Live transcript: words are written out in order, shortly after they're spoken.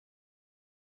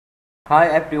Hi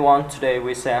everyone, today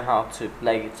we see how to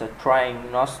play the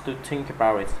Trying Not to Think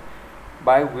About It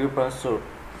by Wilbur Soot.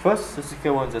 First, the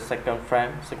scale on the second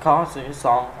frame. The chords in the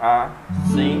song are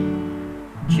C,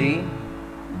 G,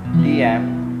 D,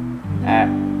 M, F,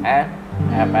 and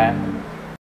F, M.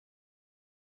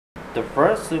 The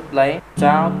first to play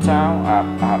down, down, up,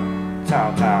 up,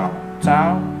 down, down,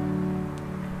 down,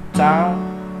 down,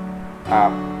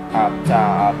 up, down,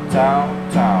 up, down, down,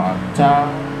 up,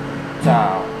 down,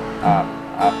 down.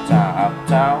 Up, down,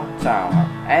 down, up.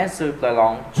 And so play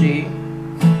along G,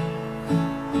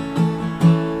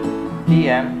 D,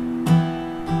 M,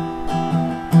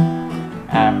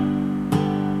 F,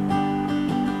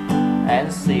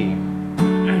 and C.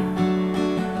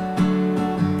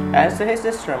 And so his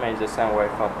instrument is the same way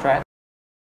for track.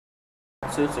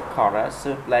 To the chorus,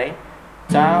 so play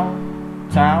down,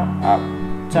 down, up,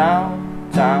 down,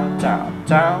 down, down,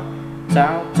 down,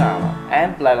 down, down,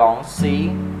 and play along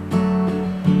C,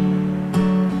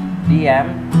 D,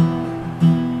 M,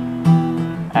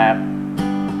 F,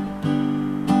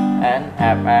 and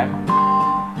F, M.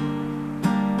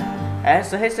 And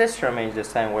so his instrument is the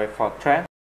same way for track.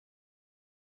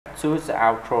 To the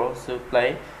outro, so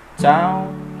play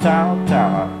down, down,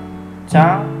 down,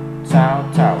 down,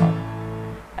 down, down,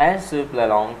 and so play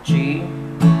along G,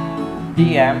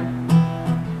 D, M,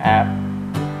 F,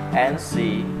 and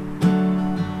C.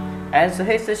 And so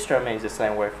his instrument is the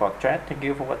same way for track. Thank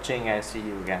you for watching and see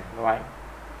you again. Bye bye.